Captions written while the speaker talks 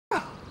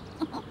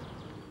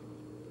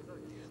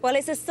Well,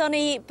 it's a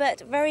sunny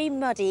but very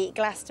muddy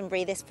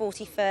Glastonbury this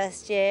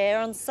 41st year.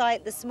 On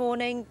site this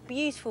morning,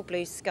 beautiful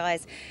blue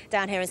skies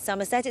down here in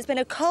Somerset. It's been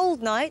a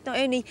cold night, not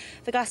only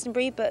for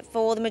Glastonbury, but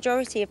for the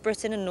majority of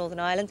Britain and Northern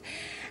Ireland.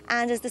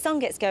 And as the sun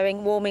gets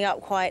going, warming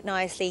up quite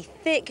nicely.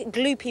 Thick,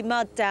 gloopy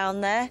mud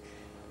down there.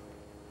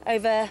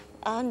 Over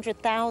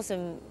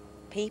 100,000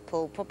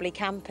 people probably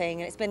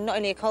camping. And it's been not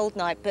only a cold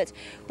night, but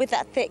with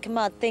that thick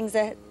mud, things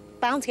are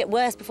bound to get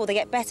worse before they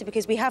get better,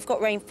 because we have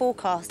got rain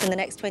forecast in the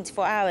next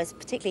 24 hours,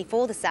 particularly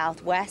for the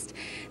southwest.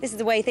 This is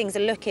the way things are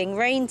looking.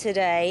 Rain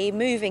today,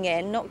 moving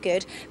in, not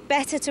good.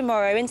 Better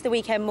tomorrow, into the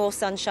weekend, more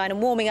sunshine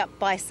and warming up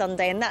by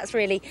Sunday, and that's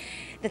really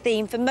the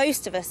theme for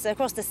most of us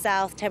across the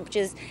south.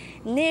 Temperatures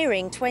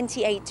nearing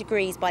 28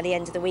 degrees by the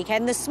end of the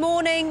weekend. This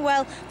morning,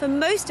 well, for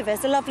most of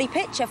us, a lovely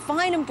picture.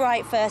 Fine and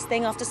bright first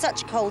thing after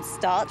such a cold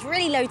start.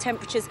 Really low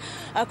temperatures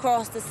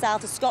across the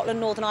south of Scotland,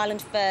 Northern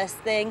Ireland first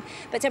thing.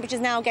 But temperatures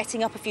now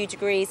getting up a few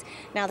degrees.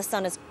 Now the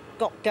sun has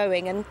got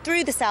going, and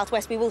through the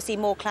southwest we will see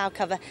more cloud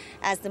cover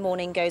as the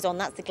morning goes on.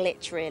 That's the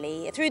glitch,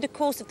 really. Through the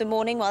course of the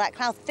morning, while that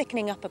cloud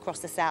thickening up across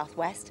the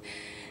southwest.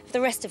 For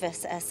the rest of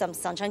us, some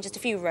sunshine, just a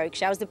few rogue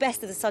showers. The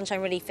best of the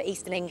sunshine really for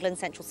eastern England,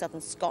 central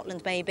southern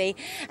Scotland maybe.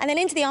 And then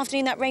into the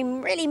afternoon, that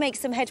rain really makes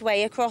some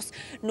headway across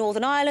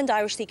Northern Ireland,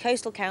 Irish Sea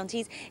coastal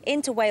counties,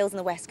 into Wales and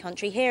the West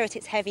Country. Here at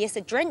its heaviest,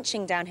 a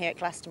drenching down here at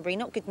Glastonbury.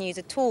 Not good news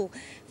at all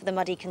for the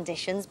muddy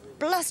conditions.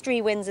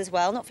 Blustery winds as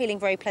well, not feeling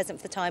very pleasant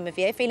for the time of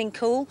year. Feeling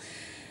cool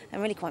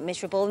and really quite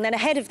miserable. And then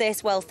ahead of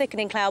this, well,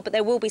 thickening cloud, but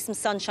there will be some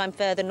sunshine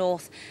further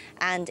north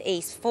and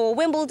east. For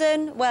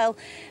Wimbledon, well,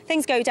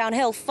 things go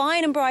downhill.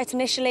 Fine and bright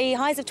initially,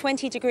 highs of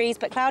 20 degrees,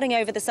 but clouding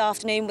over this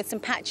afternoon with some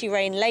patchy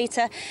rain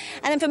later.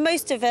 And then for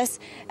most of us,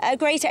 a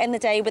greater end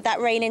of the day with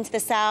that rain into the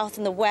south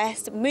and the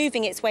west,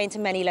 moving its way into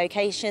many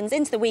locations.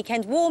 Into the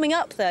weekend, warming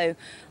up though.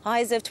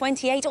 Highs of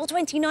 28 or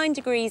 29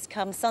 degrees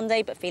come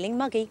Sunday, but feeling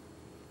muggy.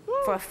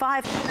 For a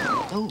 5...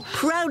 Oh,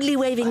 proudly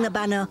waving the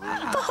banner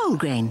for whole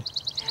grain.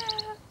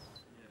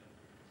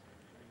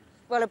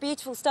 Well, a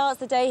beautiful start to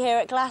the day here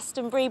at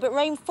Glastonbury, but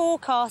rain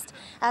forecast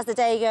as the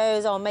day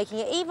goes on, making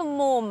it even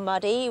more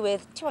muddy,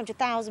 with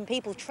 200,000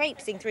 people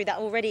traipsing through that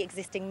already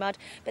existing mud.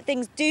 But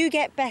things do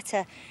get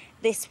better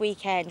this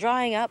weekend,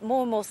 drying up,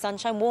 more and more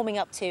sunshine, warming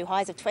up to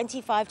highs of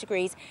 25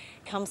 degrees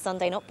come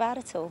Sunday. Not bad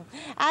at all.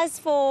 As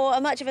for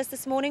much of us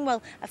this morning,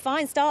 well, a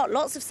fine start,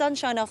 lots of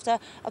sunshine after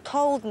a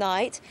cold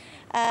night.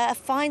 A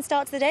fine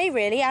start to the day,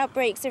 really.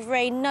 Outbreaks of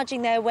rain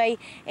nudging their way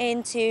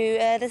into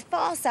the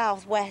far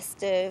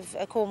southwest of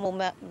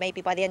Cornwall,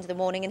 maybe by the end of the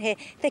morning, and here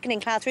thickening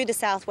cloud through the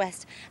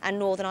southwest and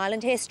Northern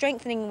Ireland. Here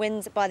strengthening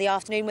winds by the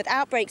afternoon, with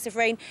outbreaks of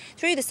rain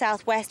through the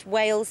southwest,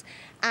 Wales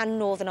and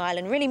Northern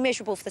Ireland. Really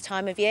miserable for the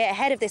time of year.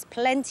 Ahead of this,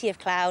 plenty of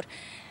cloud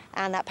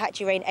and that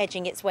patchy rain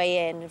edging its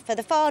way in. For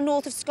the far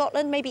north of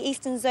Scotland, maybe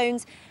eastern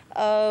zones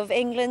of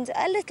England,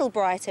 a little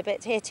brighter,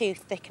 but here too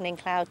thickening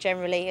cloud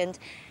generally, and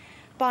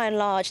by and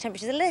large,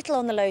 temperatures a little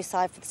on the low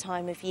side for the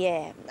time of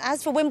year.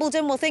 As for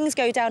Wimbledon, well, things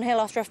go downhill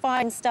after a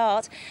fine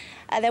start.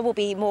 There will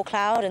be more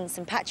cloud and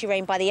some patchy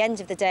rain by the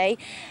end of the day.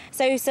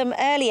 So some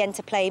early end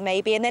to play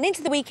maybe. And then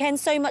into the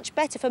weekend, so much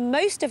better for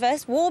most of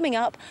us, warming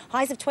up,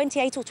 highs of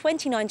 28 or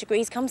 29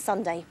 degrees come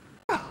Sunday.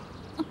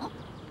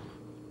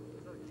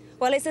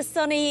 Well, it's a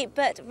sunny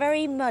but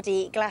very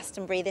muddy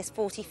Glastonbury this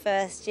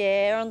 41st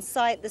year. On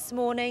site this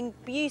morning,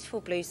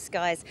 beautiful blue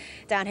skies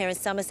down here in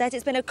Somerset.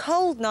 It's been a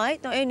cold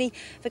night, not only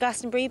for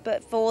Glastonbury,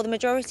 but for the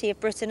majority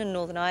of Britain and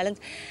Northern Ireland.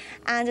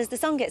 And as the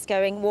sun gets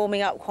going,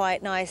 warming up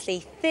quite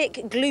nicely. Thick,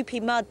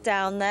 gloopy mud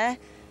down there.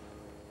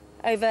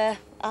 Over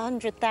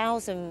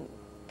 100,000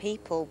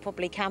 people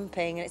probably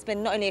camping. And it's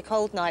been not only a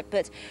cold night,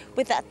 but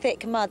with that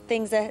thick mud,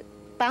 things are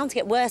bound to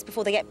get worse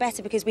before they get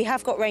better, because we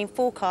have got rain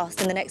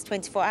forecast in the next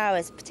 24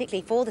 hours,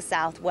 particularly for the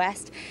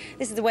southwest.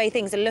 This is the way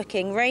things are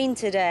looking. Rain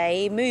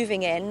today,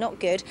 moving in, not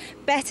good.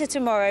 Better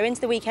tomorrow,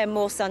 into the weekend,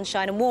 more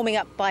sunshine and warming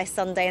up by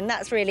Sunday, and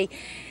that's really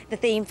the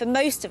theme for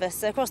most of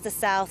us across the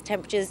south.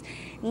 Temperatures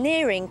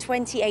nearing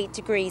 28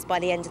 degrees by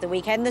the end of the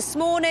weekend. This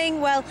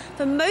morning, well,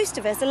 for most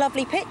of us, a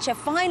lovely picture.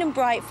 Fine and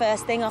bright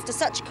first thing after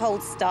such a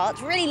cold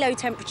start. Really low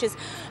temperatures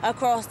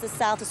across the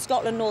south of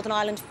Scotland, Northern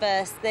Ireland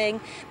first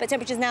thing, but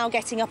temperatures now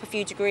getting up a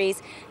few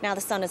degrees. Now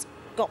the sun has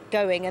got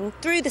going, and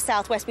through the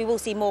southwest we will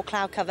see more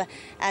cloud cover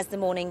as the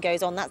morning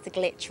goes on. That's the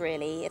glitch,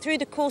 really. Through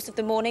the course of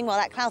the morning, while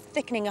that cloud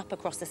thickening up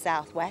across the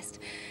southwest.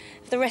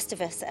 For the rest of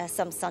us,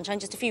 some sunshine,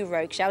 just a few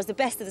rogue showers. The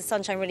best of the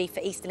sunshine really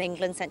for eastern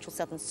England, central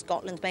southern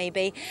Scotland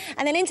maybe.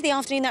 And then into the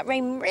afternoon, that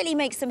rain really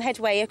makes some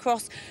headway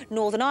across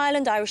Northern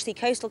Ireland, Irish Sea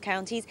coastal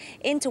counties,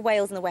 into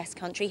Wales and the West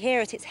Country. Here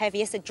at its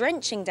heaviest, a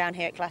drenching down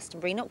here at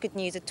Glastonbury. Not good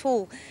news at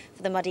all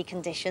for the muddy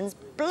conditions.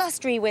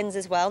 Blustery winds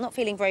as well, not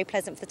feeling very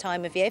pleasant for the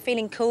time of year.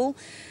 Feeling cool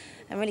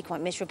and really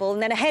quite miserable.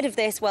 And then ahead of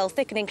this, well,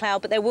 thickening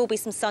cloud, but there will be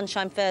some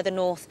sunshine further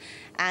north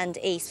and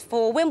east.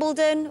 For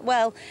Wimbledon,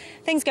 well,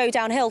 things go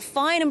downhill.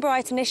 Fine and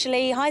bright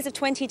initially, highs of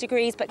 20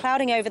 degrees, but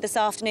clouding over this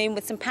afternoon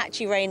with some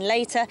patchy rain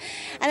later.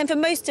 And then for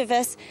most of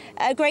us,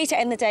 a greater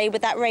end of the day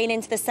with that rain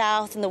into the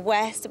south and the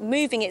west,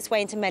 moving its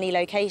way into many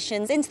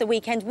locations. Into the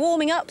weekend,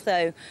 warming up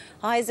though.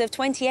 Highs of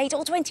 28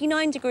 or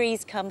 29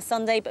 degrees come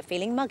Sunday, but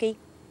feeling muggy.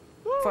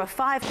 For a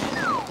 5...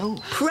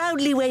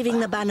 Proudly waving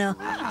the banner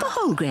for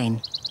whole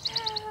grain.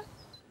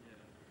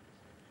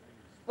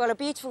 Well, a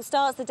beautiful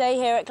start to the day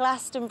here at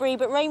Glastonbury,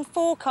 but rain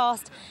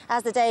forecast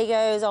as the day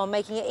goes on,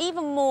 making it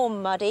even more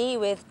muddy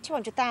with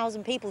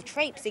 200,000 people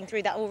traipsing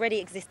through that already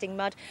existing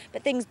mud.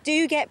 But things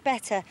do get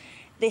better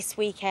this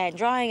weekend,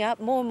 drying up,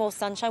 more and more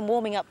sunshine,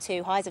 warming up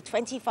to highs of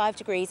 25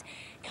 degrees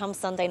come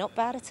Sunday. Not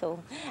bad at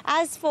all.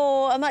 As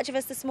for much of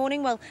us this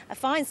morning, well, a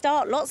fine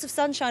start, lots of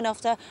sunshine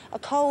after a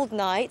cold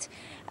night.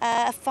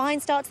 A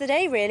fine start to the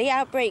day, really.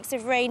 Outbreaks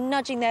of rain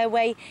nudging their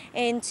way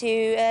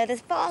into the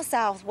far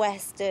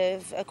southwest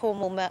of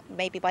Cornwall,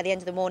 maybe by the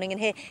end of the morning. And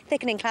here,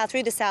 thickening cloud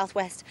through the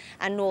southwest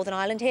and Northern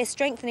Ireland. Here,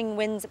 strengthening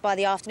winds by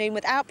the afternoon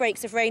with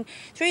outbreaks of rain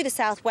through the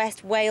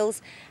southwest,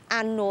 Wales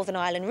and Northern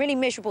Ireland. Really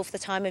miserable for the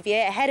time of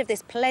year. Ahead of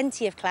this,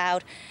 plenty of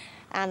cloud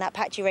and that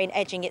patchy rain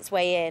edging its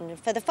way in.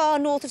 For the far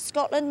north of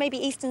Scotland, maybe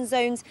eastern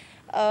zones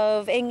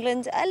of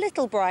England, a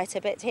little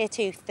brighter, but here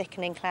too,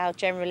 thickening cloud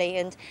generally.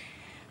 And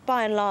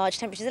by and large,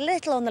 temperatures a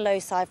little on the low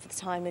side for the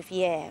time of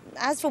year.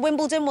 As for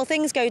Wimbledon, well,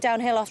 things go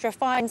downhill after a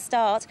fine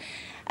start.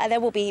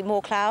 There will be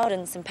more cloud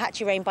and some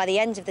patchy rain by the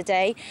end of the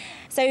day.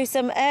 So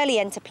some early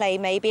end to play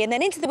maybe. And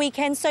then into the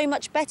weekend, so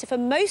much better for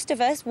most of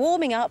us,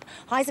 warming up,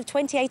 highs of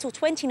 28 or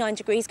 29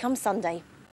 degrees come Sunday.